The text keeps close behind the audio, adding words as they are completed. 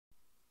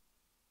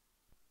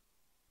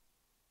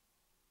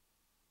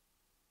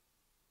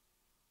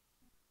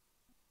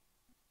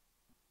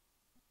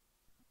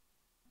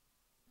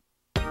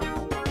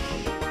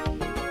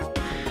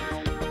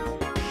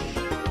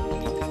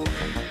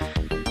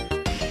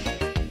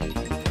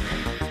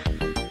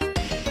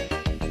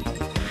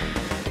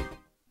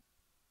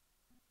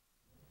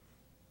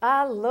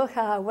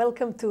Aloha,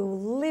 welcome to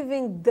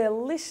Living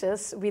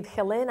Delicious with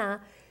Helena,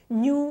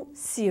 new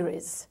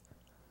series,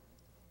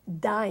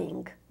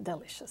 Dying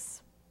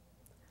Delicious.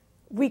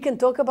 We can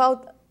talk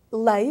about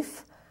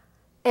life,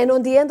 and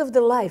on the end of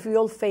the life, we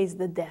all face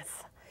the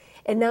death.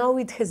 And now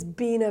it has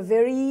been a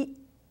very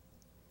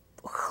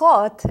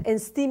hot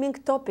and steaming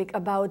topic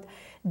about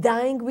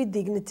dying with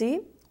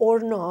dignity or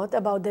not,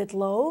 about that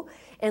law.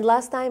 And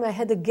last time I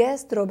had a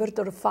guest, Robert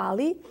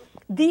Orfali,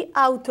 the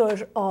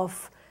author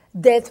of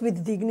Death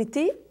with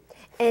Dignity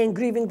and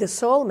Grieving the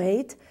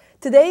Soulmate.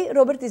 Today,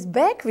 Robert is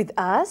back with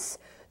us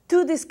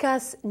to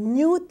discuss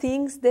new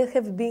things that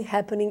have been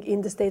happening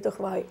in the state of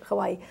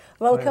Hawaii.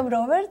 Welcome, Hi.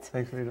 Robert.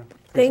 Thanks, Rita.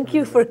 Thank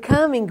you for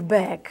coming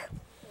back.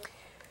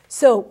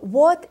 So,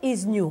 what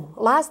is new?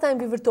 Last time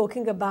we were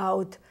talking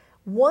about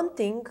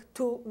wanting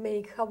to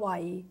make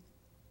Hawaii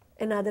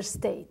another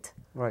state.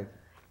 Right.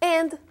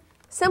 And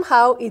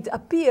somehow it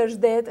appears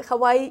that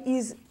Hawaii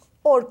is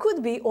or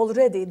could be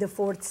already the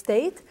fourth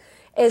state.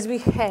 As we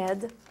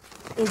had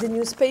in the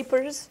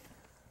newspapers,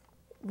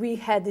 we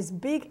had this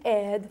big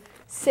ad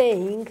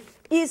saying,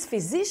 is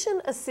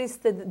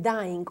physician-assisted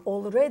dying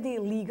already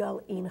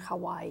legal in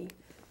Hawaii?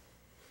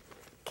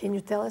 Can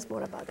you tell us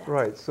more about that?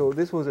 Right. So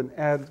this was an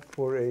ad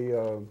for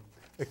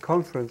a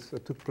conference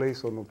that took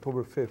place on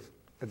October 5th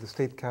at the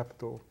state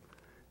capitol.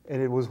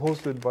 And it was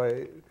hosted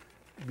by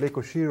Blake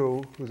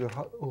Oshiro, who's a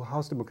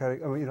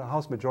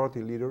House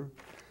Majority Leader.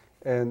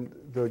 And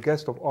the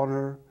guest of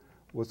honor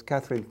was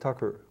Catherine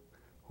Tucker,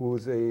 who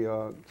was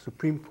a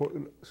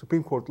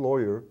Supreme Court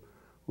lawyer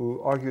who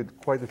argued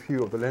quite a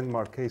few of the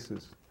landmark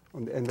cases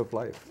on the end of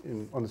life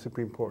on the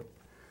Supreme Court.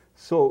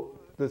 So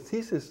the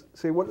thesis,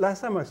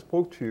 last time I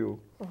spoke to you,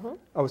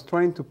 I was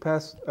trying to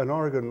pass an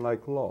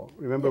Oregon-like law.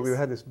 Remember, Yes. we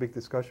had this big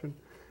discussion?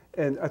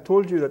 And I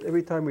told you that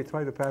every time we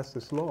try to pass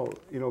this law,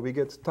 we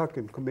get stuck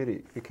in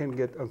committee. We can't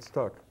get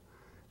unstuck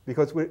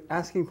because we're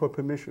asking for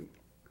permission.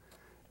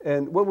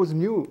 And what was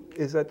new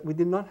is that we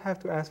did not have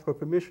to ask for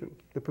permission.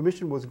 The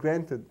permission was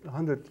granted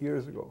 100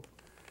 years ago.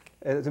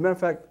 And as a matter of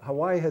fact,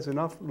 Hawaii has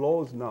enough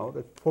laws now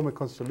that form a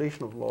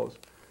constellation of laws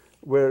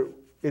where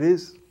it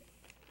is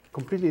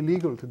completely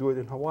legal to do it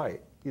in Hawaii.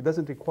 It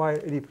doesn't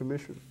require any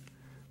permission.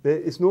 There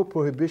is no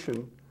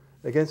prohibition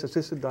against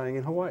assisted dying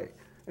in Hawaii.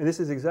 And this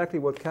is exactly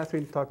what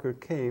Catherine Tucker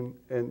came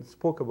and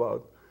spoke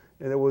about.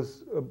 And there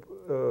was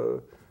a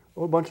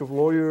whole bunch of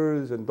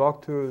lawyers and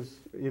doctors,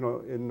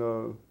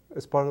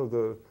 as part of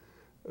the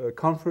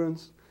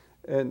conference,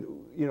 and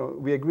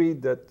we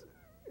agreed that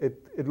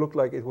it looked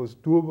like it was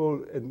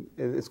doable, and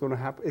it's going to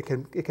happen.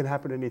 It can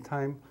happen any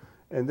time,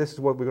 and this is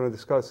what we're going to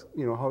discuss.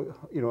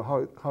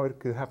 How it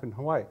could happen in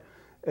Hawaii.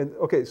 And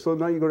okay, so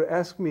now you're going to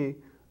ask me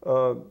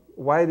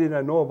why didn't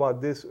I know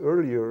about this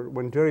earlier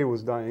when Jerry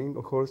was dying?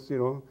 Of course,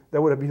 that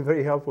would have been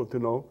very helpful to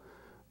know,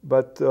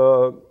 but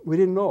we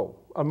didn't know.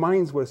 Our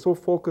minds were so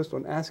focused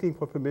on asking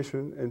for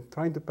permission and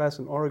trying to pass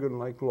an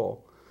Oregon-like law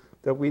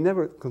that we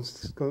never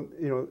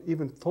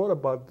even thought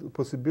about the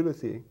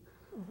possibility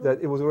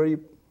that it was already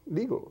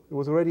legal. It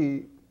was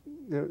already,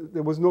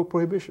 there was no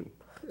prohibition.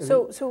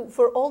 So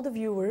for all the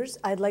viewers,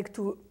 I'd like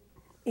to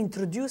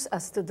introduce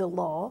us to the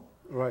law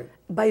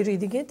by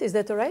reading it. Is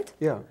that all right?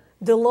 Yeah.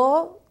 The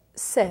law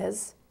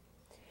says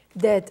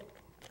that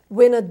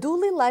when a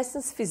duly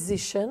licensed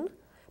physician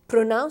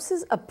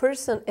pronounces a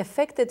person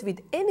affected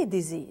with any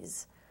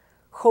disease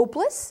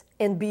hopeless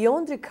and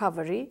beyond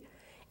recovery,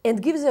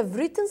 and gives a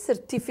written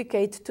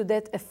certificate to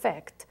that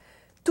effect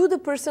to the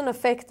person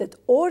affected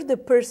or the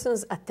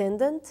person's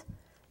attendant,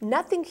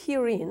 nothing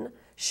herein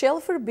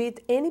shall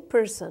forbid any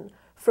person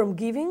from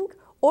giving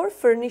or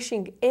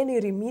furnishing any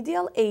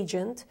remedial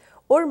agent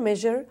or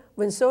measure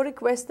when so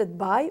requested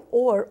by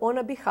or on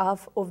a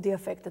behalf of the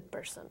affected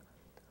person.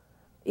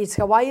 It's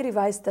Hawaii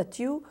Revised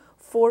Statute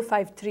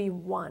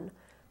 4531.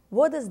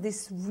 What does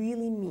this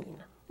really mean?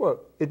 Well,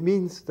 it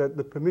means that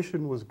the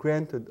permission was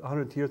granted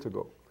 100 years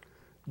ago.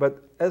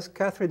 But as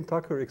Catherine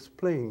Tucker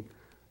explained,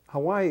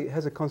 Hawaii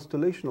has a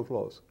constellation of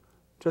laws,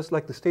 just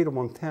like the state of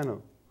Montana,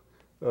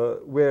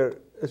 where,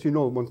 as you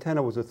know,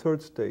 Montana was a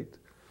third state.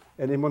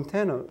 And in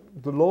Montana,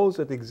 the laws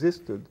that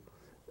existed,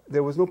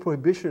 there was no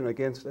prohibition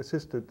against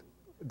assisted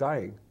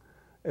dying.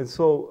 And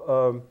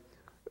so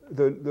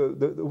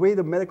the way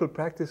the medical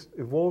practice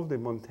evolved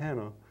in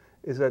Montana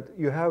is that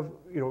you have,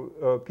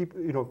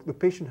 the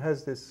patient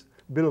has this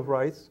Bill of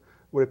Rights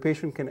where a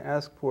patient can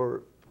ask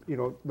for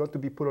not to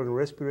be put on a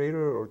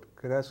respirator, or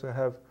can ask to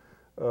have,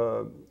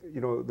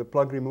 the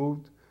plug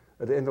removed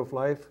at the end of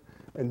life.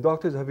 And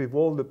doctors have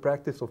evolved the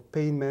practice of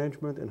pain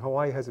management, and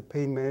Hawaii has a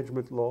pain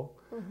management law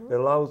that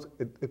allows,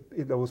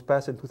 that was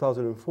passed in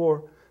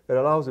 2004, that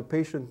allows a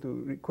patient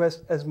to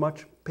request as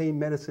much pain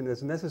medicine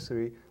as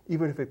necessary,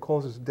 even if it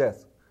causes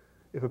death.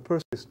 If a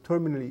person is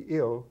terminally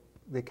ill,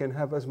 they can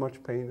have as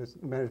much pain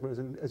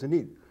management as they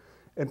need.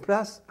 And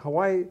plus,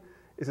 Hawaii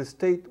is a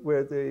state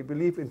where they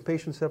believe in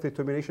patient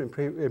self-determination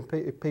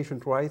and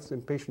patient rights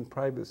and patient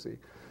privacy.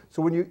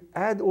 So when you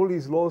add all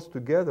these laws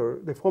together,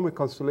 they form a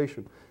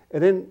constellation.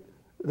 And then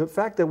the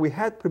fact that we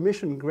had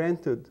permission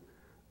granted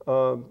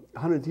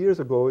 100 years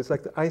ago, it's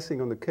like the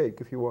icing on the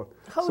cake, if you want.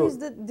 How is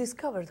that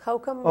discovered? How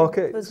come it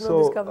was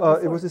not discovered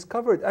before? It was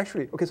discovered,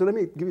 actually, okay, so let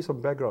me give you some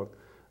background.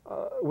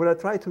 When I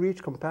tried to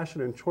reach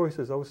compassion and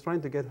choices, I was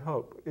trying to get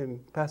help in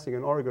passing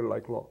an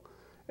Oregon-like law.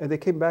 And they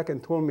came back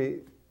and told me,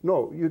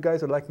 no, you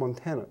guys are like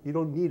Montana. You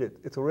don't need it.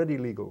 It's already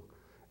legal.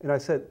 And I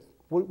said,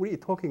 what are you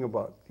talking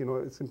about? You know,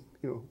 it's,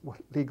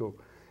 what legal?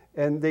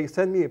 And they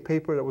sent me a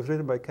paper that was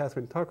written by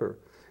Catherine Tucker.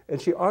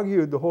 And she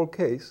argued the whole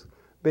case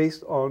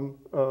based on,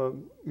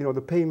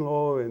 the pain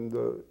law and,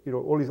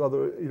 all these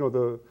other,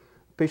 the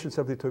patient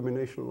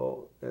self-determination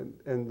law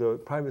and the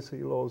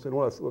privacy laws and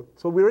all that.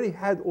 So we already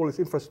had all this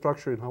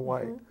infrastructure in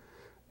Hawaii. Mm-hmm.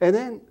 And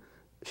then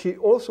she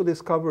also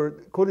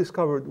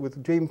co-discovered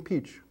with James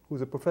Peach,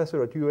 who's a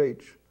professor at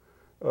UH,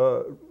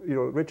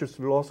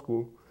 Richardson Law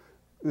School,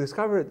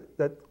 discovered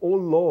that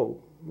old law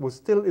was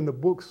still in the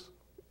books,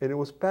 and it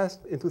was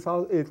passed in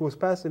 2000. It was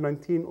passed in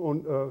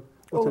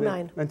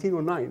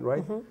 1909,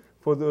 right? Mm-hmm.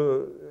 For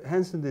the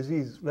Hansen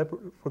disease,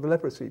 for the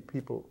leprosy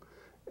people.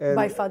 And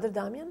by Father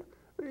Damien?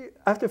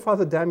 After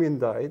Father Damien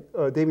died,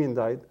 they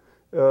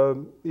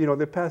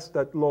passed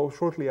that law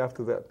shortly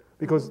after that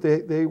because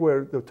mm-hmm. they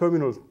were the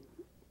terminal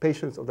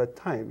patients of that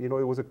time. It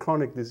was a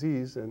chronic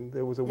disease, and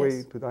there was a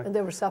way to die. And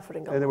they were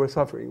suffering. And they were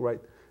suffering, right?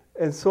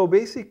 And so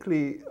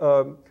basically,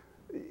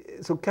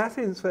 so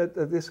Catherine said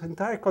that this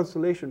entire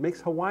constellation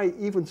makes Hawaii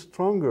even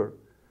stronger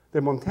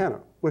than Montana,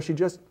 where she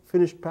just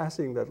finished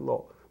passing that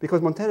law.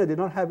 Because Montana did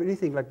not have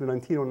anything like the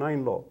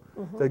 1909 law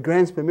mm-hmm. that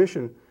grants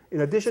permission,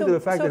 in addition to the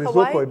fact that there's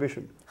no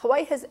prohibition.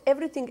 Hawaii has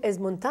everything as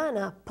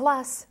Montana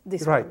plus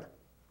this one.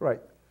 Right.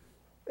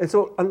 And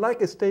so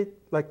unlike a state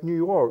like New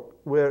York,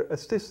 where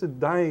assisted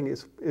dying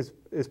is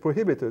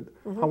prohibited,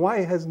 mm-hmm.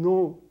 Hawaii has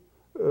no,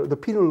 the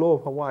penal law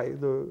of Hawaii,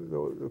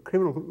 the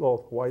criminal law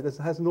of Hawaii,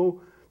 has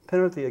no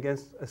penalty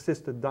against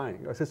assisted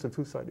dying, assisted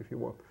suicide, if you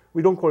want.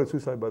 We don't call it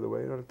suicide, by the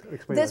way.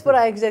 That's what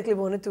I exactly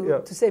wanted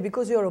to say,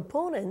 because your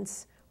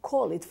opponents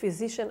call it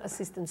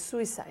physician-assisted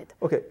suicide.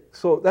 Okay,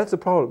 so that's the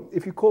problem.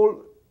 If you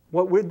call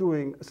what we're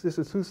doing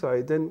assisted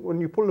suicide, then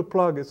when you pull the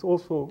plug, it's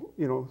also,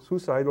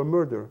 suicide or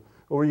murder.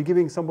 Or when you're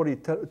giving somebody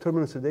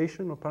terminal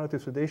sedation or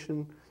palliative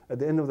sedation at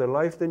the end of their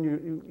life,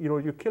 then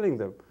you're killing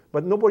them.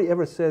 But nobody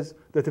ever says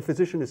that the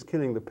physician is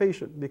killing the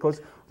patient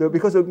because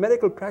the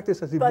medical practice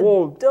has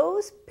evolved. But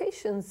those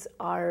patients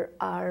are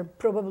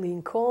probably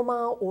in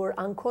coma or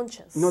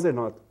unconscious. No, they're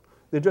not.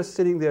 They're just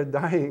sitting there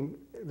dying.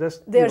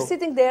 They're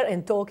sitting there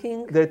and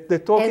talking. They're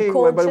talking,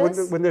 but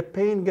when their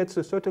pain gets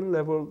to a certain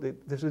level,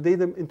 they sedate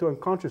them into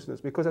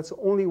unconsciousness because that's the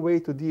only way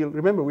to deal.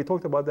 Remember, we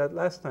talked about that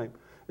last time.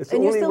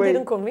 And you still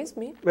didn't convince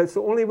me. But it's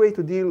the only way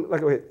to deal.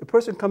 Like, okay, a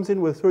person comes in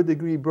with a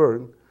third-degree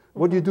burn.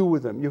 What do you do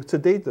with them? You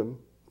sedate them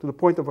to the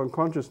point of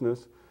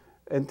unconsciousness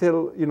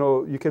until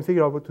you can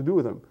figure out what to do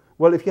with them.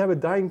 Well, if you have a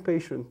dying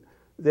patient,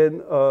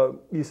 then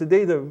you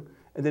sedate them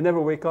and they never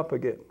wake up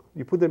again.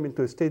 You put them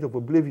into a state of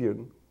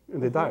oblivion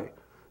and they die.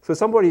 So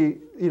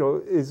somebody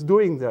is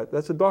doing that.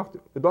 That's a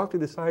doctor. The doctor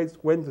decides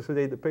when to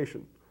sedate the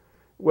patient.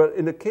 Well,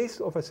 in the case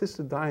of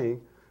assisted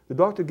dying, the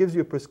doctor gives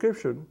you a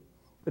prescription,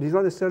 but he's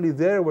not necessarily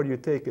there when you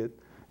take it,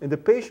 and the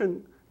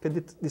patient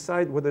can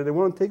decide whether they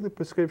want to take the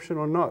prescription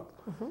or not.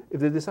 Mm-hmm. If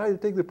they decide to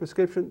take the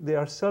prescription, they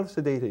are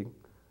self-sedating.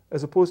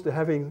 As opposed to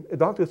having a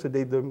doctor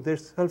sedate them, they're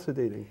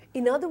self-sedating.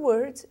 In other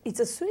words,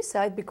 it's a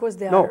suicide because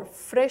they are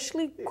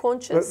freshly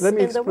conscious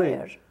and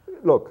aware.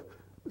 Look,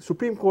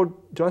 Supreme Court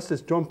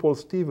Justice John Paul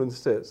Stevens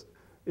says,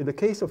 in the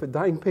case of a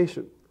dying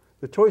patient,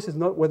 the choice is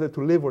not whether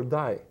to live or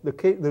die.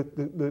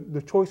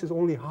 The choice is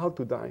only how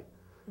to die.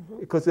 Mm-hmm.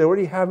 Because they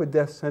already have a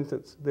death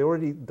sentence. They're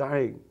already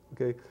dying.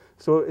 Okay?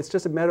 So it's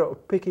just a matter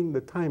of picking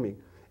the timing.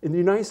 In the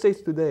United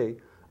States today,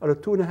 out of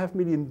 2.5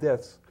 million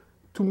deaths,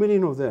 2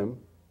 million of them,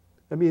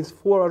 that means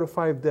 4 out of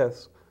 5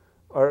 deaths,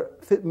 are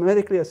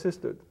medically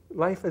assisted.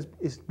 Life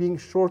is being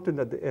shortened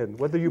at the end.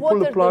 Whether you pull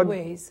the plug.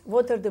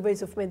 What are the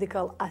ways of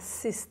medical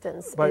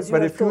assistance? By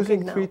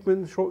refusing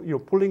treatment,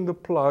 pulling the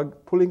plug,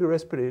 pulling the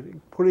respirator,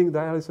 pulling the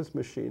dialysis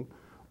machine,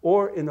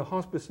 or in the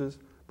hospices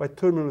by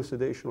terminal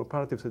sedation or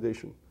palliative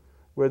sedation,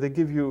 where they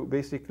give you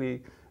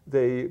basically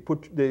they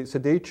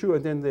sedate you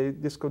and then they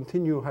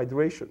discontinue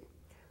hydration.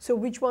 So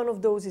which one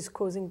of those is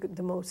causing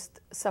the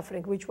most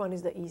suffering? Which one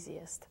is the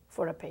easiest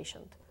for a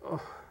patient?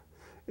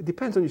 It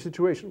depends on your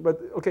situation, but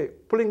okay,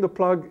 pulling the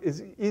plug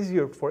is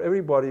easier for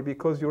everybody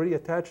because you're already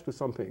attached to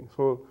something.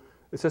 So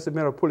it's just a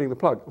matter of pulling the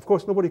plug. Of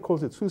course, nobody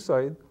calls it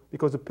suicide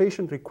because the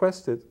patient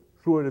requested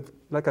through,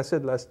 like I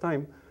said last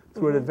time,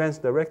 through an advance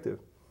directive.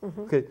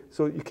 Mm-hmm. Okay,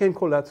 so you can't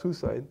call that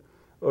suicide,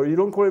 or you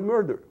don't call it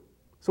murder.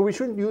 So we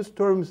shouldn't use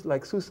terms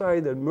like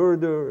suicide and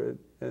murder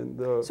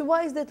and. So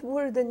why is that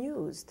word then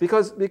used?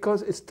 Because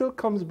it still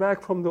comes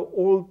back from the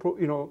old,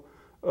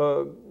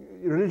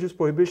 religious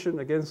prohibition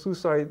against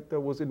suicide that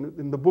was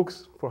in the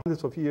books for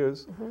hundreds of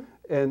years,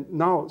 and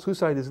now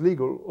suicide is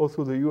legal all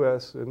through the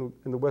U.S. and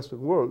in the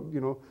Western world,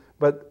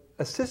 But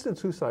assisted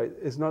suicide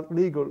is not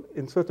legal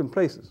in certain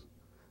places,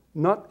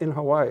 not in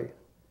Hawaii.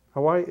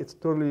 Hawaii, it's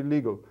totally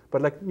legal.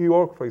 But like New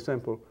York, for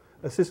example,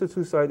 assisted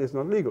suicide is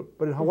not legal.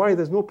 But in Hawaii,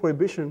 there's no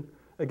prohibition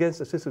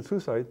against assisted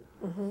suicide,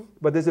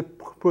 but there's a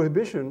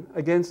prohibition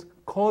against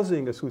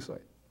causing a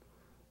suicide.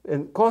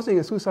 And causing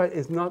a suicide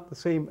is not the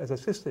same as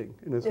assisting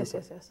in a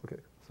suicide. Yes.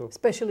 Okay, so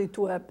especially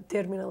to a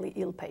terminally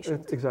ill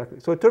patient.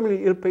 Exactly. So a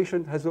terminally ill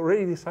patient has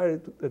already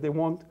decided that they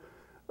want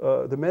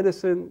the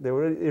medicine. They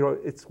already,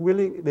 it's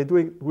willing. They're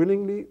doing it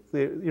willingly.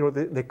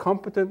 They're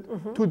competent.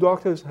 Two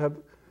doctors have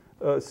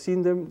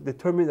seen them,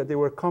 determined that they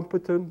were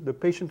competent. The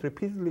patient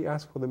repeatedly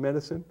asked for the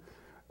medicine.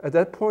 At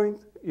that point,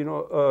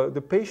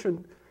 the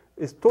patient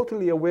is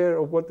totally aware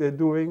of what they're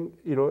doing.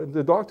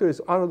 The doctor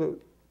is out of the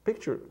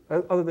picture,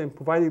 other than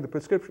providing the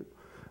prescription.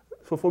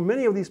 So for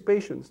many of these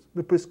patients,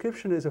 the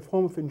prescription is a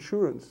form of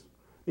insurance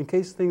in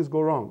case things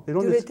go wrong.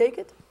 Do they take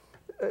it?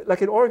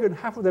 Like in Oregon,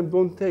 half of them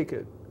don't take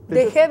it.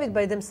 They have it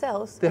by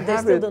themselves, but they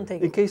still don't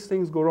take it. In case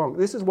things go wrong.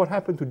 This is what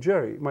happened to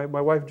Jerry, my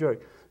wife Jerry.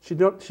 She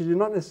did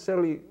not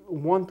necessarily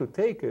want to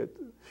take it.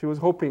 She was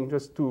hoping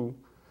just to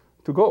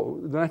go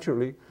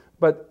naturally.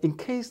 But in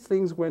case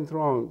things went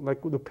wrong, like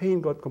the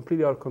pain got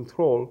completely out of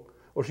control,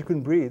 or she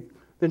couldn't breathe,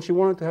 then she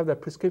wanted to have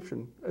that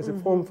prescription as a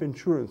form of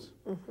insurance,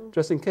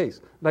 just in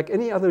case. Like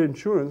any other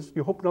insurance,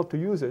 you hope not to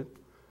use it,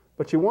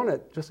 but you want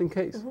it just in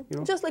case.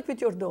 Just like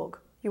with your dog.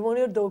 You want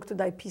your dog to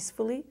die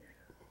peacefully,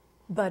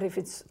 but if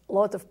it's a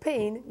lot of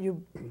pain,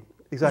 you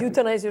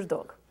euthanize your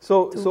dog.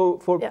 So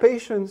for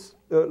patients,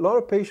 a lot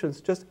of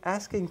patients, just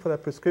asking for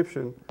that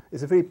prescription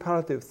is a very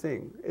palliative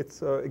thing. It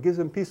gives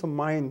them peace of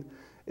mind.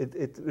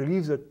 It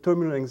relieves their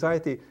terminal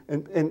anxiety.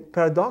 And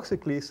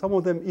paradoxically, some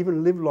of them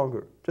even live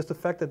longer, just the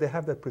fact that they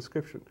have that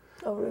prescription.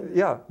 Oh, really?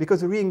 Yeah,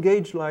 because they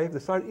re-engage life, they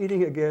start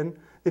eating again,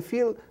 they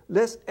feel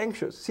less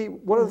anxious. See,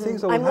 one of the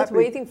things that was I'm not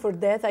waiting for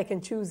death, I can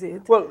choose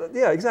it. Well,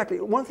 yeah, exactly.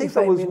 One of the things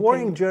that was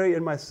worrying Jerry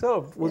and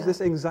myself was this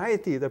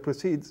anxiety that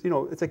proceeds.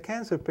 It's a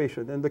cancer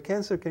patient, and the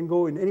cancer can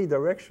go in any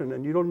direction,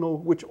 and you don't know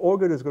which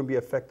organ is going to be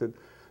affected.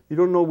 You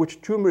don't know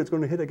which tumor is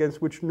going to hit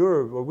against which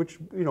nerve, or which,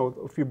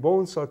 if your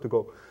bones start to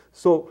go.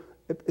 So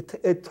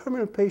a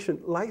terminal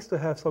patient likes to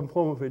have some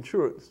form of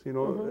insurance.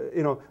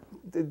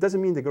 It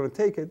doesn't mean they're going to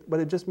take it, but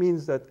it just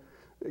means that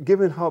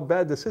given how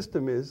bad the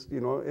system is,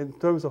 in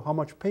terms of how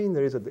much pain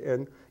there is at the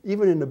end,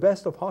 even in the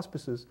best of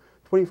hospices,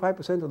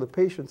 25% of the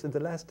patients in the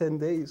last 10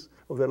 days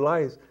of their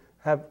lives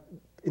have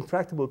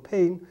intractable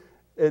pain,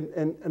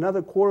 and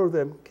another quarter of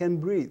them can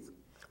breathe.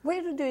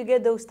 Where do you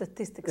get those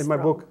statistics from? In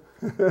my book.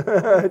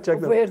 Check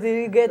them. Where do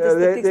you get the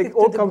statistics? They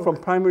all come from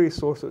primary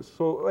sources.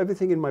 So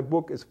everything in my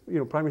book is,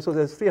 primary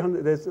sources.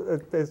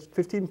 There's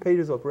 15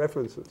 pages of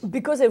references.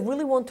 Because I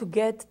really want to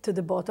get to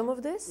the bottom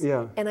of this,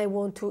 and I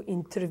want to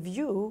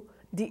interview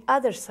the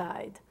other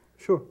side.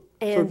 Sure.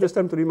 And so just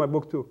time to read my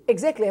book too.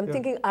 Exactly. I'm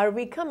thinking, are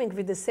we coming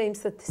with the same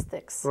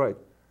statistics? Right.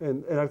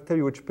 And I'll tell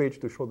you which page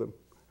to show them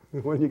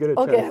when you get a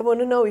chance. Okay, I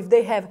want to know if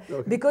they have.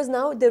 Okay. Because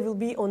now there will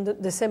be on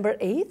December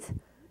 8th,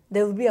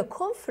 there will be a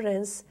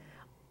conference.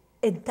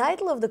 The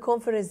title of the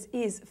conference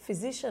is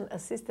Physician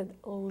Assisted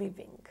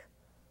Living.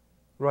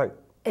 Right.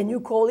 And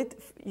you call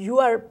it, you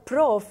are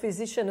pro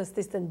physician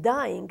assisted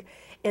dying.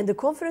 And the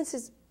conference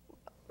is,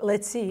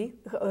 let's see,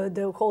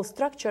 the whole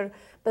structure,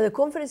 but the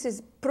conference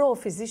is pro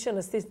physician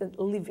assisted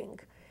living.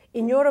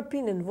 In your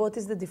opinion, what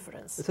is the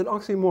difference? It's an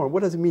oxymoron.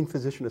 What does it mean,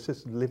 physician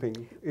assisted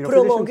living?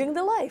 Prolonging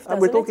the life, doesn't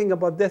We're talking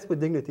about death with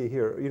dignity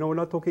here. We're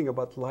not talking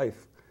about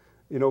life.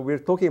 We're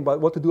talking about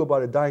what to do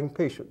about a dying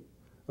patient.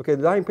 Okay,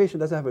 the dying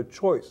patient doesn't have a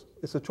choice.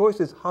 The choice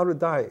is how to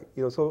die.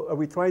 So are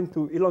we trying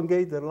to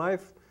elongate their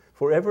life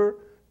forever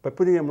by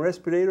putting them on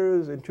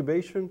respirators,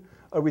 intubation?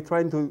 Are we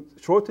trying to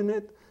shorten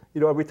it?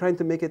 Are we trying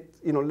to make it,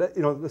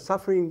 the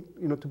suffering,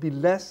 to be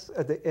less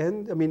at the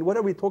end? I mean, what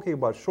are we talking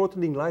about?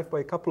 Shortening life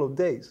by a couple of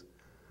days.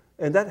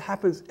 And that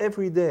happens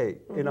every day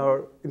in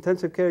our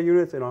intensive care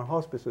units, in our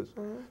hospices.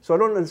 So I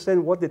don't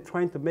understand what they're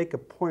trying to make a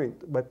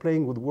point by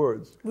playing with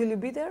words. Will you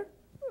be there?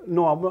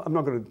 No, I'm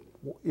not going to,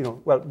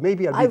 well,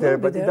 maybe I'll be there,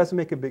 but it doesn't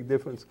make a big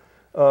difference.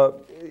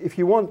 If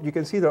you want, you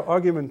can see their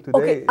argument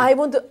today.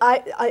 Okay,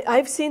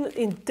 I've seen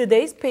in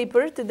today's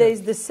paper,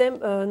 today's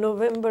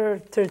November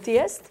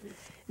 30th,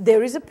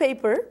 there is a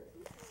paper.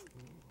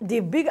 The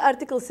big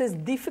article says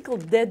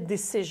difficult death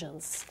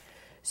decisions.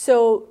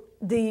 So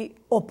the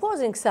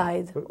opposing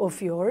side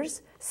of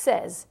yours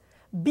says,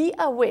 be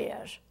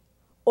aware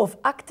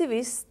of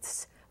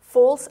activists'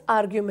 false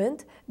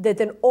argument that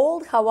an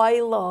old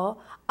Hawaii law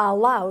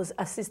allows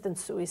assisted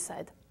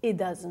suicide. It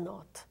does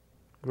not.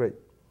 Great.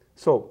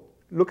 So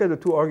look at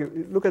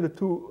the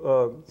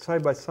two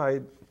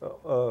side-by-side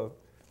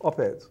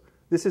op-eds.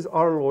 This is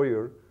our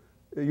lawyer,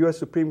 a U.S.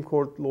 Supreme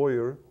Court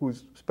lawyer who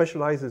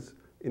specializes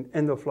in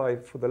end of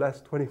life for the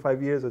last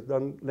 25 years, has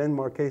done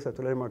landmark case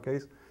after landmark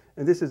case,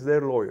 and this is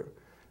their lawyer.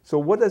 So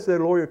what does their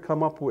lawyer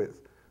come up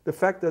with? The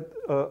fact that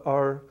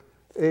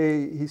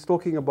he's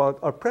talking about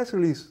our press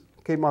release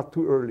came out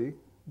too early,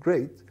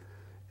 great,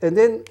 and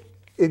then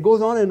it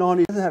goes on and on.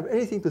 He doesn't have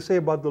anything to say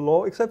about the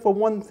law except for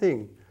one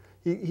thing.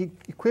 He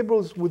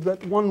quibbles with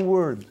that one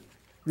word,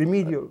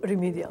 remedial.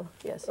 Remedial,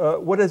 yes.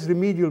 What does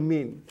remedial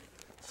mean?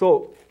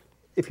 So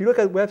if you look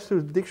at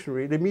Webster's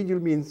dictionary, remedial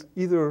means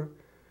either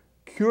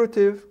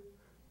curative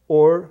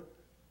or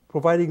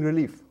providing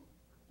relief.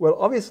 Well,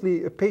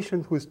 obviously, a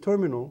patient who is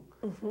terminal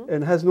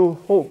and has no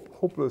hope,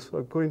 hopeless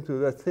according to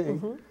that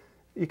thing,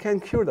 you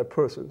can't cure that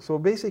person. So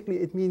basically,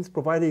 it means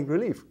providing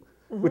relief,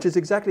 which is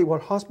exactly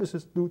what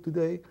hospices do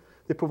today.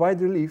 They provide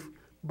relief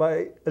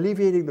by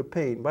alleviating the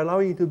pain, by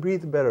allowing you to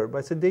breathe better, by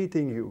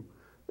sedating you.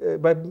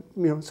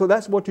 So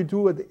that's what you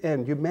do at the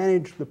end. You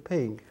manage the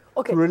pain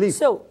to relief.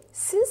 So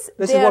since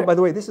this is what, by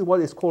the way, this is what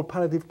is called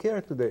palliative care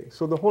today.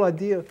 So the whole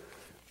idea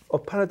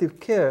of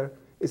palliative care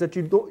is that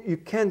you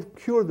can't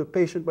cure the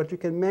patient, but you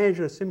can manage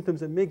their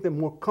symptoms and make them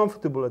more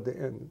comfortable at the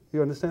end.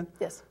 You understand?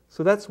 Yes.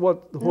 So that's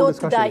what the whole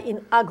discussion is. Not to die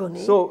in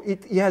agony. So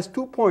it has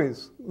 2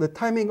 points: the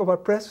timing of our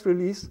press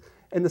release,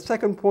 and the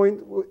second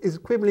point is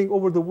quibbling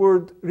over the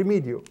word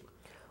remedial.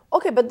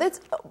 Okay, but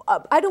that's,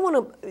 I don't want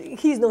to,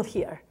 he's not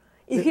here.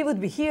 If he would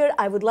be here,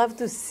 I would love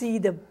to see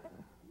the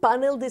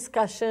panel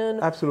discussion.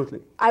 Absolutely.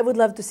 I would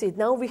love to see it.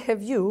 Now we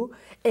have you,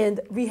 and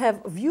we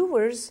have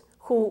viewers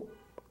who,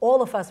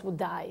 all of us would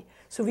die.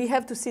 So we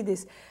have to see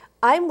this.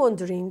 I'm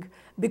wondering,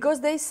 because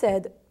they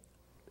said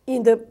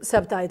in the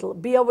subtitle,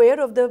 be aware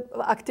of the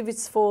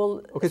activists'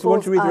 fall. Okay, so why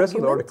don't you read the rest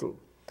of the article?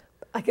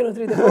 I cannot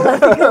read the whole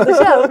article of the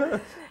show.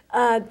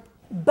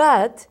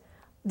 But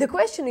the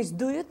question is,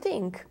 do you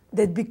think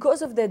that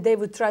because of that they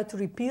would try to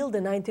repeal the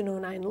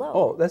 1909 law?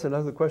 Oh, that's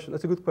another question.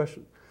 That's a good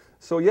question.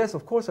 So yes,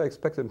 of course I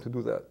expect them to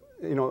do that.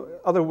 You know,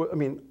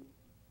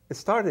 it's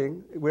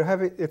starting.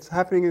 It's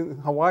happening in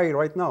Hawaii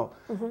right now.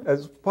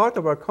 As part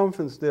of our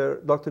conference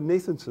there, Dr.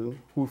 Nathanson,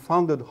 who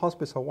founded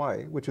Hospice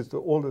Hawaii, which is the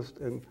oldest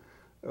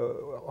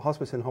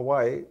hospice in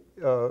Hawaii,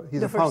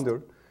 he's the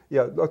founder.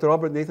 Yeah, Dr.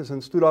 Robert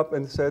Nathanson stood up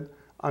and said,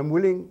 I'm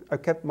willing, I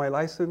kept my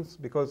license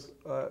because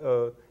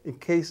in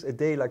case a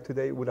day like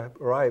today would have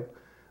arrived,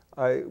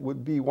 I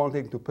would be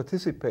wanting to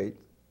participate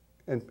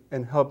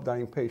and help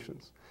dying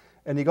patients.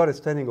 And he got a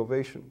standing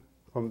ovation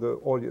from the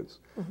audience.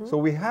 So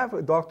we have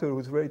a doctor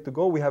who's ready to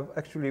go. We have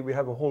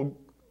a whole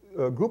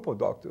group of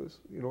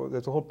doctors. You know,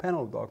 there's a whole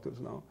panel of doctors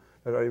now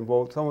that are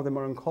involved. Some of them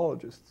are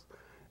oncologists.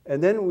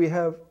 And then we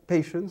have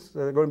patients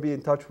that are going to be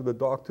in touch with the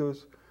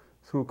doctors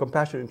through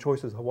Compassionate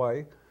Choices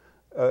Hawaii,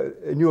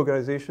 a new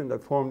organization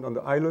that formed on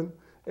the island.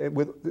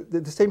 With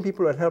the same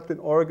people that helped in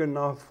Oregon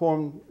now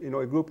formed, you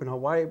know, a group in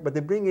Hawaii, but they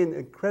bring in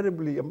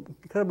incredible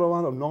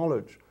amount of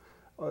knowledge.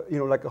 You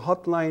know, like a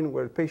hotline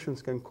where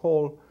patients can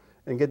call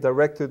and get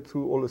directed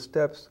through all the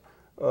steps,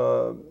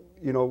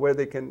 you know, where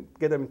they can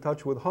get them in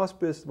touch with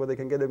hospice, where they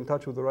can get them in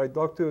touch with the right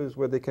doctors,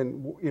 where they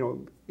can,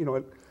 you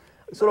know,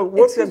 sort of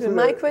work them through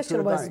my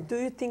question was, do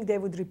you think they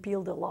would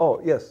repeal the law?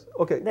 Oh, yes.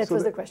 Okay. That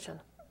was the question.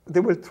 They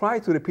will try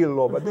to repeal the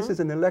law, but this is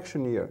an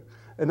election year.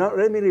 And now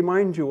let me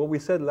remind you what we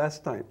said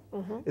last time.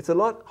 It's a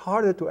lot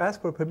harder to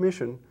ask for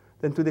permission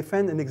than to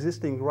defend an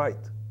existing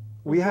right.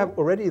 We have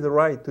already the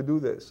right to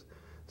do this.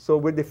 So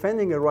we're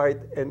defending a right,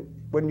 and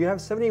when you have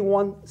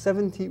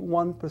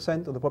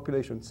 71% of the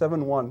population,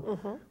 71,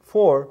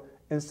 for,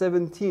 and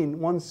 17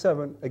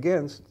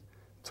 against,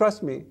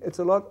 trust me, it's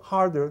a lot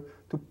harder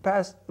to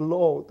pass a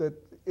law that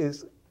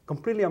is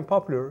completely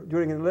unpopular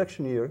during an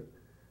election year,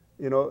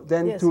 you know,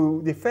 than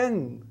to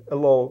defend a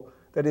law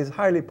that is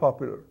highly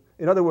popular.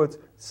 In other words,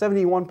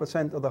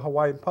 71% of the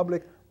Hawaiian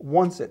public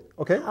wants it,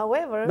 okay?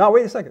 However... Now,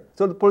 wait a second.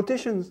 So the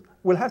politicians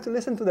will have to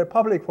listen to their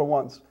public for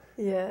once.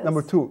 Yes.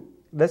 Number two,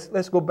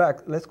 let's go back.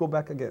 Let's go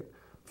back again.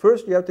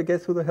 First, you have to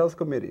get through the health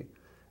committee.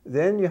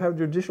 Then you have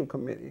the judicial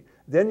committee.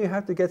 Then you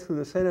have to get through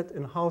the Senate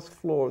and House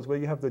floors where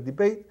you have the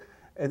debate.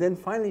 And then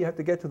finally, you have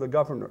to get to the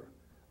governor,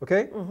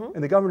 okay?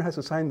 And the governor has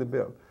to sign the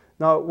bill.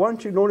 Now, why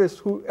don't you notice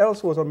who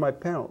else was on my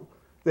panel?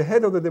 The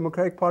head of the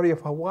Democratic Party of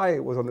Hawaii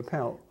was on the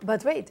panel.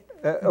 But wait,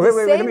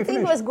 the same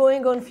thing was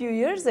going on a few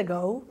years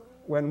ago.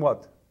 When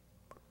what?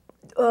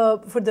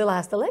 For the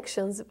last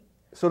elections.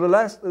 So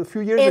a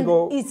few years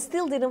ago... it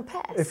still didn't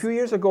pass. A few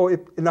years ago,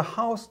 in the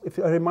House, if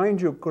I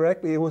remind you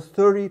correctly, it was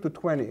 30 to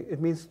 20.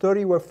 It means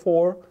 30 were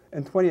for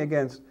and 20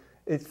 against.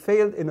 It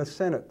failed in the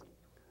Senate.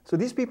 So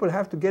these people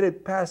have to get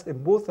it passed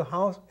in both the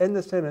House and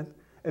the Senate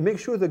and make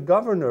sure the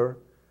governor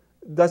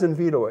doesn't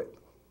veto it.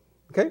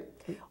 Okay?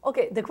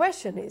 Okay, the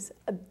question is,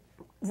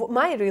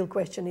 my real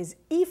question is,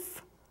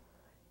 if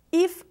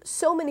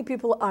so many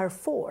people are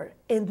for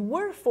and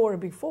were for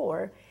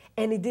before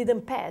and it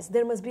didn't pass,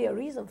 there must be a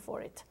reason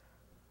for it.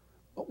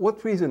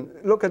 What reason?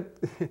 Look at,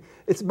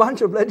 it's a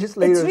bunch of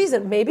legislators. It's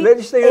reason, maybe,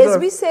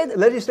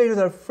 legislators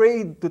are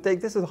afraid to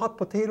take this as a hot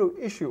potato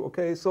issue,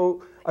 okay?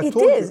 So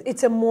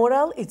it's a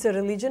moral, it's a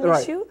religion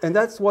issue. And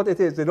that's what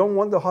it is. They don't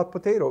want the hot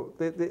potato.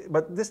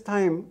 But this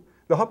time,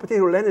 the hot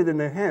potato landed in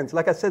their hands.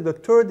 Like I said, the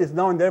turd is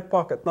now in their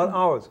pocket, not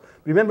ours.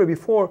 Remember,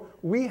 before,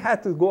 we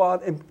had to go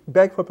out and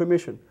beg for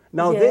permission.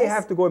 Now they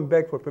have to go and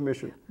beg for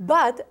permission.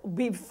 But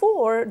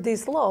before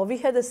this law, we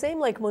had the same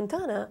like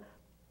Montana,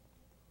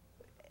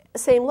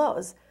 same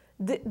laws.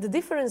 The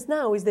difference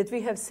now is that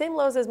we have same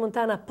laws as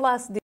Montana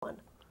plus this one.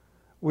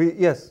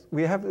 Yes,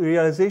 we have the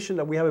realization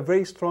that we have a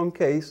very strong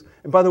case.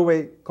 And by the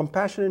way,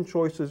 Compassionate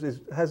Choices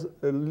has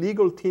a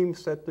legal team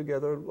set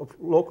together of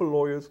local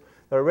lawyers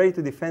that are ready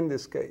to defend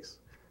this case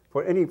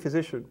for any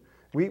physician.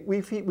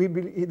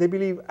 They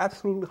believe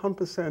absolutely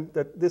 100%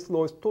 that this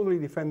law is totally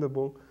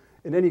defendable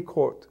in any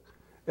court.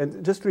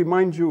 And just to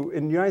remind you,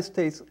 in the United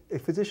States, a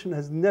physician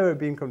has never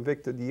been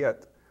convicted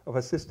yet of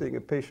assisting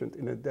a patient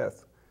in a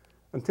death.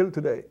 Until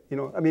today, you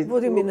know, I mean.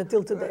 What do you mean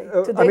until today?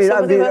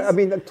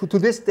 To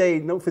this day,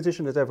 no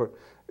physician has ever.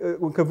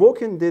 When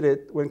Kevorkian did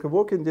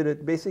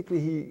it, basically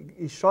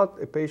he shot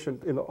a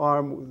patient in the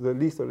arm with a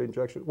lethal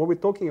injection. What we're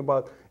talking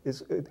about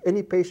is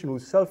any patient who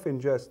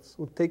self-ingests,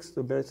 who takes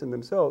the medicine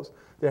themselves.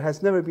 There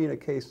has never been a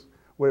case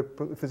where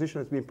a physician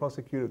has been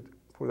prosecuted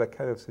for that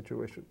kind of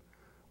situation.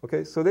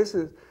 Okay, so this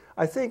is.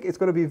 I think it's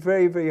going to be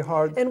very, very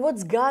hard. And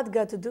what's God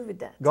got to do with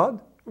that?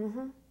 God?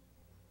 Mm-hmm.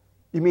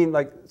 You mean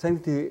like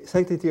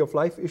sanctity of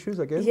life issues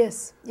again?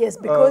 Yes, yes,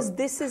 because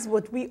this is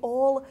what we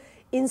all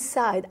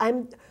inside.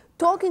 I'm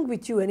talking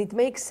with you and it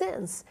makes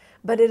sense,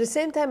 but at the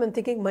same time I'm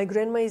thinking my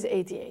grandma is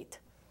 88.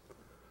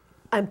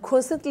 I'm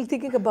constantly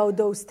thinking about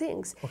those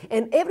things. Okay.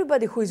 And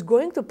everybody who is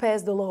going to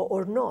pass the law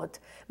or not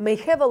may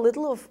have a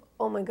little of,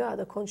 oh my God,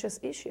 a conscious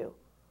issue.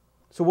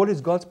 So what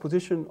is God's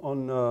position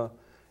on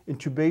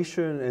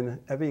intubation and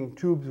having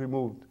tubes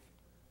removed?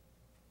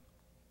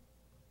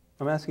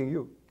 I'm asking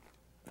you.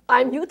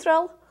 I'm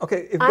neutral.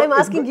 Okay, I'm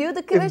asking you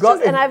the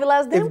questions, and I will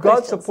ask them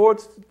questions. If God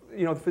supports,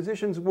 you know,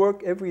 physicians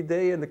work every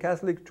day in the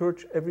Catholic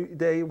Church every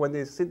day when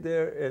they sit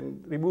there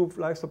and remove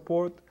life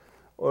support,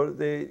 or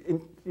they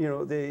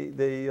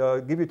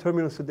give you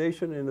terminal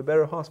sedation in the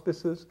better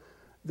hospices,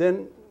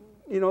 then,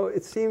 you know,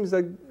 it seems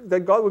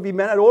that God would be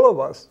mad at all of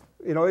us.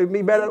 You know, it'd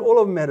be mad at all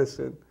of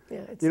medicine.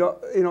 Yeah, you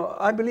know,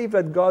 I believe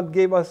that God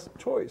gave us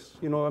choice.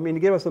 You know, I mean,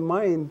 He gave us a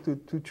mind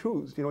to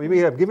choose. You know, He may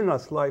have given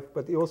us life,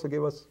 but He also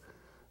gave us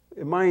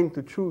a mind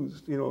to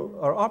choose, you know,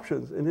 our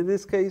options. And in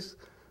this case,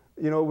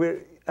 you know,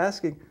 we're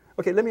asking,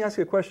 okay, let me ask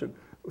you a question.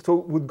 So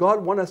would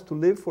God want us to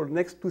live for the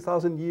next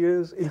 2,000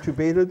 years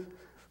intubated,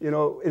 you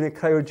know, in a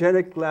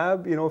cryogenic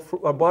lab, you know,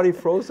 our body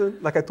frozen,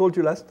 like I told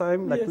you last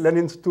time, like yes.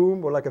 Lenin's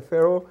tomb or like a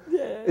pharaoh?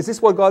 Yeah. Is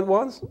this what God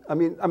wants? I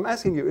mean, I'm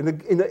asking you,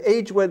 in the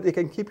age where they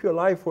can keep you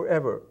alive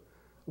forever,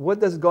 what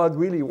does God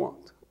really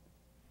want?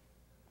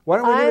 Why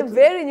don't we I'm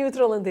very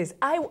neutral on this.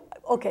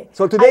 Okay,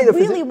 so today I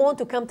really want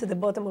to come to the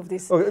bottom of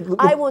this. Okay,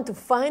 I want to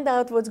find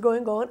out what's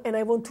going on, and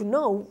I want to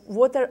know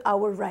what are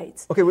our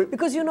rights. Okay,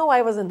 because you know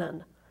I was a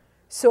nun,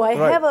 so I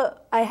have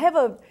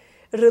a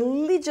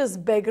religious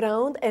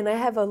background, and I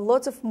have a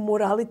lot of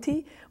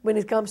morality when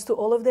it comes to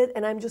all of that,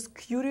 and I'm just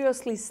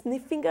curiously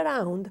sniffing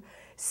around,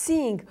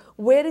 seeing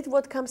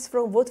what comes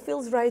from, what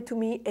feels right to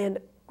me, and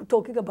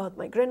talking about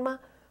my grandma.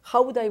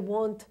 How would I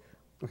want,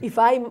 if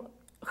I'm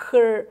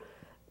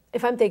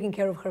taking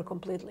care of her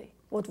completely?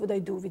 What would I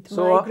do with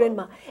my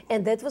grandma?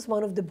 And that was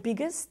one of the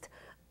biggest.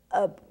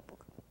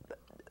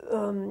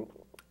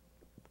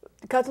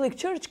 Catholic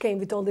Church came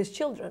with all these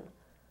children,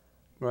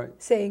 right?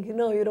 Saying,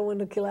 no, you don't want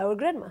to kill our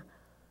grandma.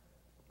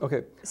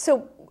 Okay.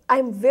 So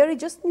I'm very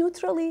just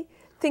neutrally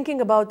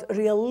thinking about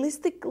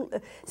realistic,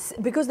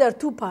 because there are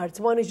two parts.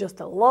 One is just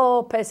a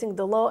law, passing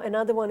the law.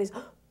 Another one is,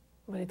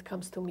 when it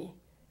comes to me,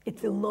 it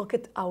will knock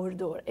at our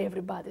door,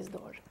 everybody's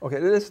door. Okay,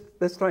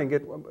 let's try and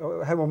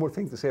I have one more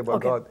thing to say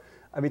about God.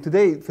 I mean,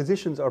 today,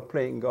 physicians are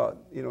playing God.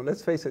 You know,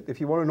 let's face it, if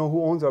you want to know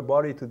who owns our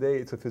body today,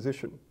 it's a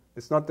physician.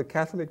 It's not the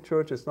Catholic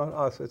Church, it's not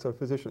us, it's our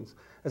physicians.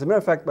 As a matter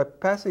of fact, by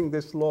passing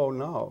this law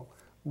now,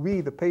 we,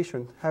 the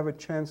patient, have a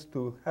chance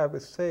to have a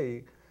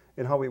say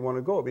in how we want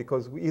to go,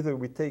 because either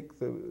we take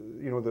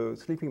the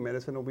sleeping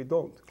medicine or we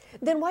don't.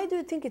 Then why do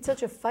you think it's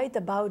such a fight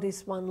about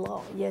this one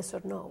law, yes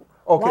or no?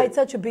 Okay. Why it's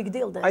such a big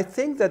deal then? I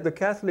think that the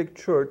Catholic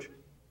Church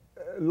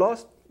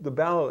lost the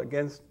battle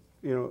against,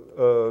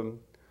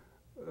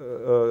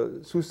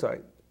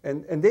 suicide.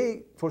 And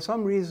they, for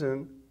some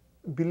reason,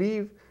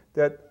 believe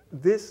that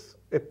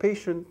a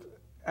patient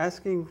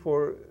asking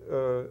for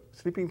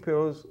sleeping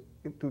pills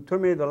to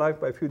terminate their life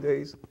by a few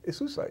days is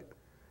suicide.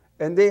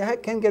 And they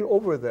can't get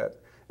over that.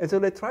 And so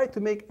they try to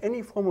make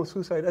any form of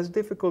suicide as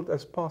difficult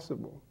as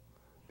possible,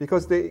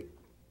 because they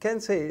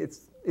can't say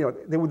it's,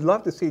 they would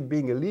love to see it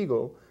being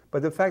illegal,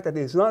 but the fact that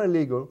it's not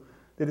illegal,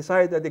 they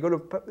decide that they're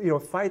going to,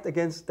 fight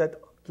against that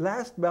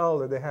last battle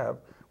that they have,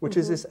 which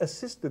is this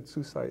assisted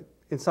suicide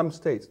in some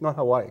states, not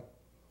Hawaii.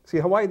 See,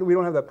 Hawaii, we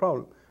don't have that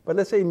problem. But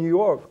let's say in New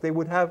York, they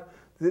would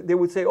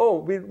say, oh,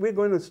 we're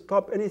going to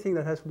stop anything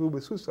that has to do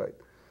with suicide.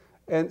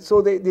 And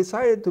so they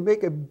decided to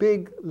make a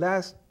big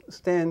last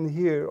stand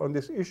here on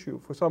this issue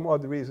for some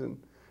odd reason.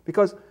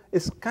 Because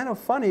it's kind of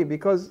funny,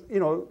 because,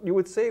 you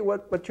would say,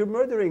 but you're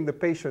murdering the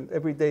patient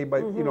every day by,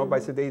 by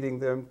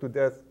sedating them to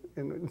death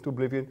into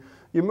oblivion.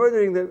 You're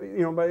murdering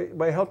them,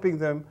 by helping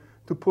them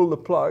to pull the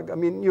plug. I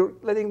mean, you're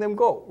letting them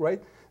go,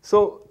 right?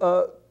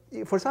 So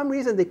for some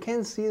reason, they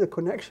can't see the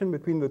connection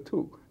between the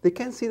two. They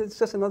can't see that it's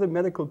just another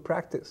medical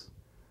practice.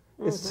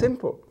 It's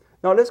simple.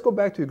 Now, let's go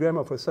back to your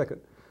grandma for a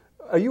second.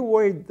 Are you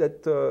worried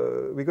that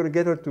we're going to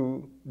get her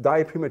to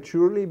die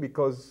prematurely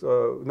because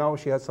now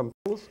she has some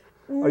pills?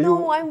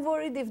 No, I'm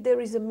worried if there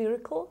is a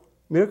miracle.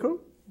 Miracle?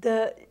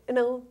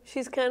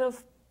 She's kind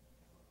of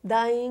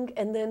dying,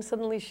 and then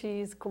suddenly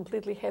she's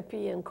completely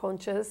happy and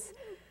conscious.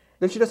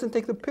 Then she doesn't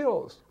take the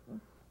pills.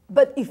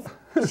 But if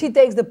she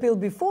takes the pill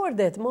before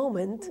that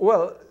moment,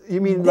 Well,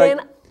 you mean then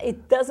like...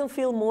 it doesn't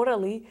feel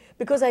morally,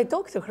 because I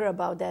talked to her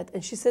about that,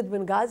 and she said,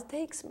 when God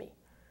takes me,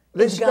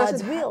 Then it's she God's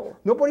doesn't will.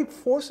 Nobody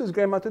forces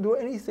grandma to do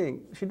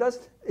anything. She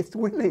does, it's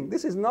willing.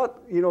 This is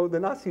not, you know, the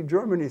Nazi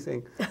Germany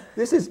thing.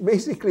 This is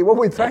basically what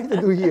we're trying to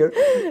do here.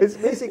 It's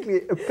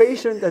basically a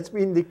patient that's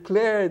been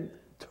declared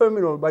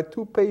terminal by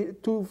two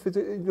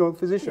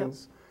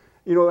physicians. Yeah.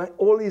 You know,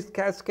 all these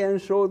CAT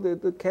scans show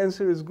that the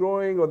cancer is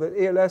growing or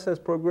the ALS has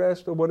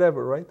progressed or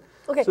whatever, right?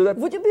 Okay, So that,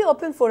 would you be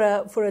open for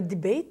a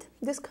debate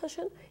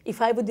discussion if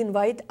I would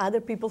invite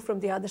other people from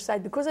the other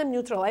side? Because I'm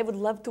neutral, I would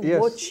love to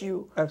watch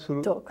you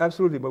talk.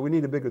 Absolutely, but we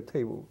need a bigger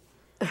table.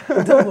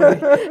 Don't worry,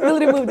 we'll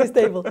remove this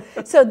table.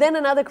 So then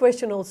another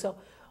question also.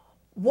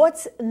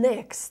 What's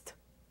next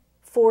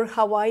for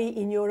Hawaii,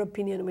 in your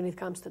opinion, when it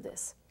comes to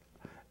this?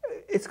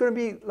 It's going to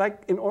be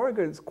like in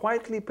Oregon.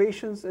 Quietly,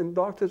 patients and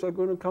doctors are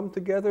going to come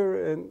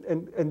together,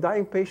 and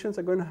dying patients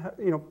are going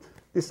to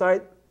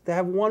decide they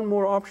have one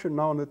more option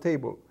now on the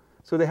table.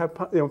 So they have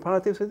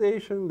palliative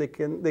sedation. They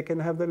can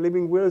have their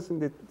living wills,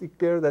 and they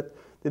declare that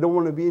they don't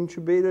want to be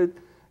intubated,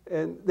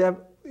 and they have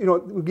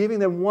we're giving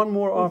them one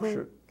more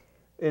option.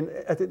 And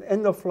at an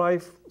end of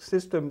life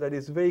system that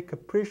is very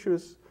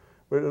capricious,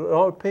 where a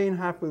lot of pain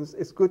happens,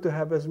 it's good to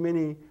have as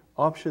many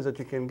options that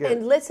you can get.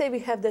 And let's say we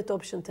have that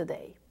option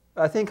today.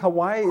 I think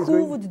Hawaii is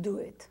Who would do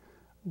it?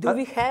 Do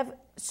we have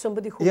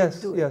somebody who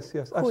would do it? Yes, Who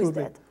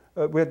absolutely. is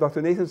that? We have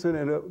Dr. Nathanson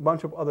and a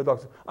bunch of other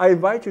doctors. I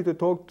invite you to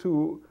talk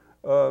to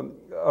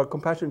our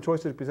Compassion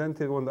Choice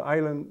representative on the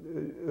island.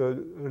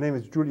 Her name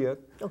is Juliet.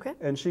 Okay.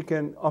 And she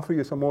can offer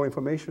you some more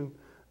information.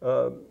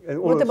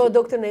 What about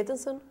Dr.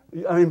 Nathanson?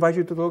 I invite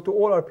you to talk to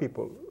all our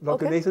people.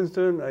 Dr. Okay.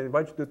 Nathanson, I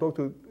invite you to talk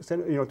to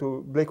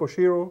to Blake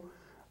Oshiro,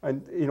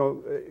 and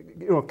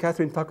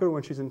Catherine Tucker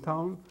when she's in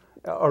town,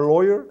 our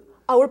lawyer.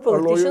 Our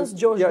politicians,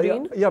 George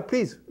Green. Yeah,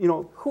 please.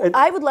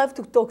 I would love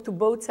to talk to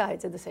both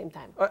sides at the same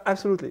time.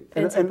 Absolutely.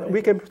 And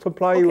we can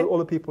supply you with all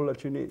the people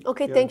that you need.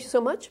 Okay, thank you so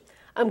much.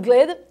 I'm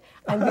glad.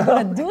 And we're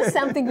going to do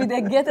something with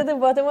that, get at the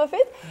bottom of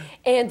it.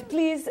 And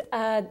please,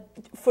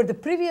 for the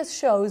previous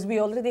shows, we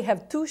already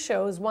have 2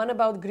 shows, one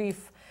about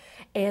grief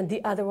and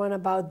the other one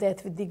about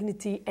death with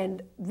dignity.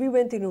 And we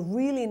went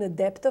really in a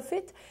depth of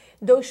it.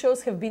 Those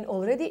shows have been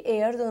already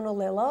aired on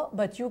Olelo,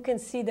 but you can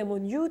see them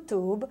on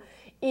YouTube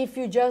if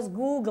you just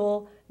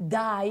Google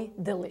Die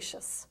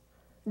Delicious.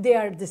 They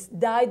are this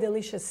Die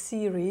Delicious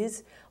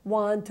series,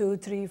 1, 2,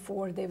 3,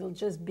 4. They will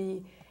just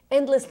be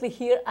endlessly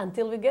here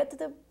until we get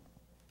to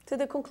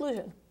the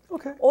conclusion.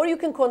 Okay. Or you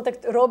can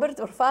contact Robert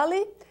or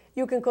Fali.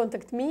 You can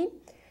contact me,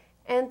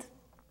 and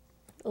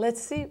let's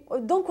see.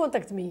 Don't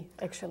contact me,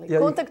 actually. Yeah,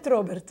 contact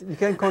Robert. You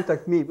can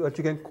contact me, but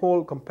you can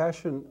call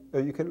Compassion.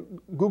 You can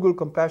Google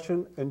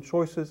Compassion and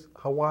Choices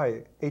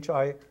Hawaii,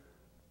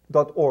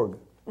 hi.org.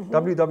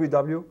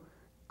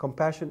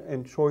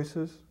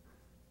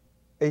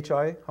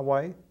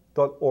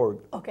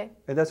 www.compassionandchoiceshawaii.org. Okay.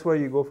 And that's where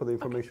you go for the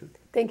information.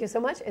 Okay. Thank you so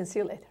much, and see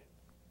you later.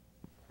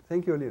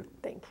 Thank you, Alina.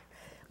 Thank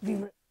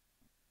you.